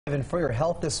And for your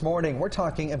health this morning, we're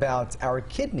talking about our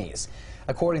kidneys.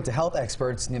 According to health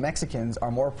experts, New Mexicans are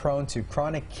more prone to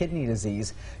chronic kidney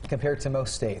disease compared to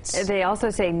most states. They also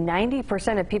say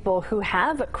 90% of people who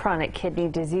have chronic kidney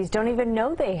disease don't even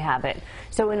know they have it.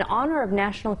 So in honor of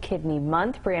National Kidney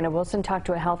Month, Brianna Wilson talked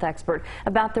to a health expert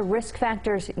about the risk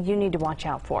factors you need to watch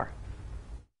out for.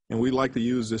 And we like to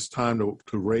use this time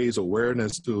to raise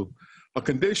awareness to a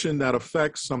condition that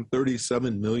affects some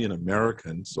 37 million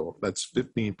Americans, so that's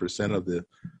 15% of the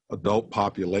adult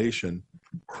population,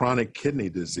 chronic kidney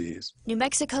disease. New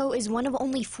Mexico is one of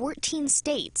only 14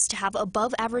 states to have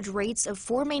above average rates of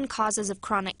four main causes of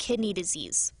chronic kidney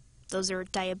disease. Those are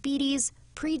diabetes,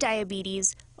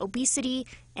 prediabetes, obesity,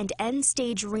 and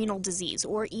end-stage renal disease,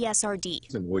 or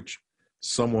ESRD. In which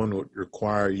someone would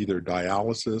require either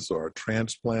dialysis or a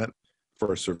transplant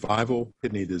for survival.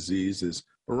 Kidney disease is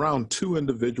around 2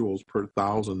 individuals per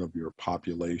 1,000 of your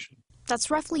population. That's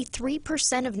roughly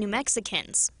 3% of New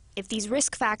Mexicans. If these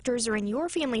risk factors are in your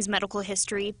family's medical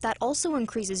history, that also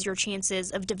increases your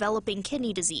chances of developing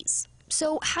kidney disease.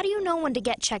 So how do you know when to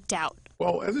get checked out?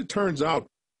 Well, as it turns out,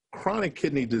 chronic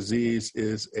kidney disease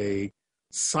is a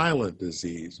silent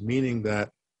disease, meaning that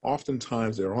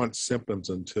oftentimes there aren't symptoms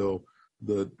until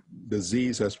the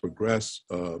disease has progressed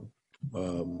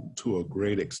to a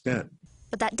great extent.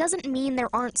 But that doesn't mean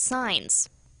there aren't signs.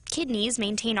 Kidneys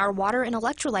maintain our water and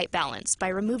electrolyte balance by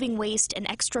removing waste and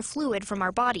extra fluid from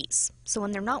our bodies. So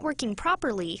when they're not working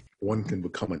properly, one can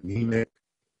become anemic,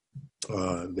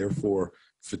 therefore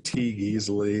fatigue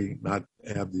easily, not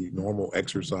have the normal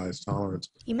exercise tolerance.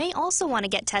 You may also want to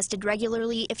get tested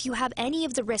regularly if you have any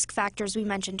of the risk factors we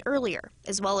mentioned earlier,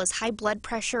 as well as high blood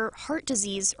pressure, heart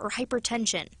disease, or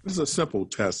hypertension. This is a simple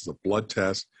test, a blood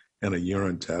test and a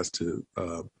urine test to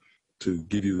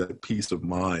give you that peace of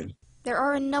mind. There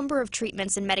are a number of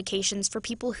treatments and medications for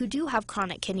people who do have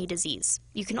chronic kidney disease.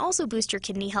 You can also boost your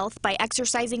kidney health by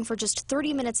exercising for just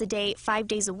 30 minutes a day, 5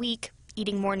 days a week,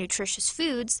 eating more nutritious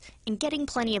foods, and getting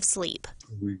plenty of sleep.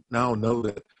 We now know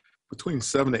that between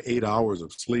 7 to 8 hours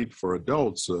of sleep for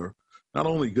adults are not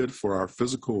only good for our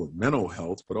physical and mental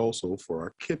health, but also for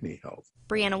our kidney health.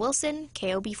 Brianna Wilson,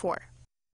 KOB4.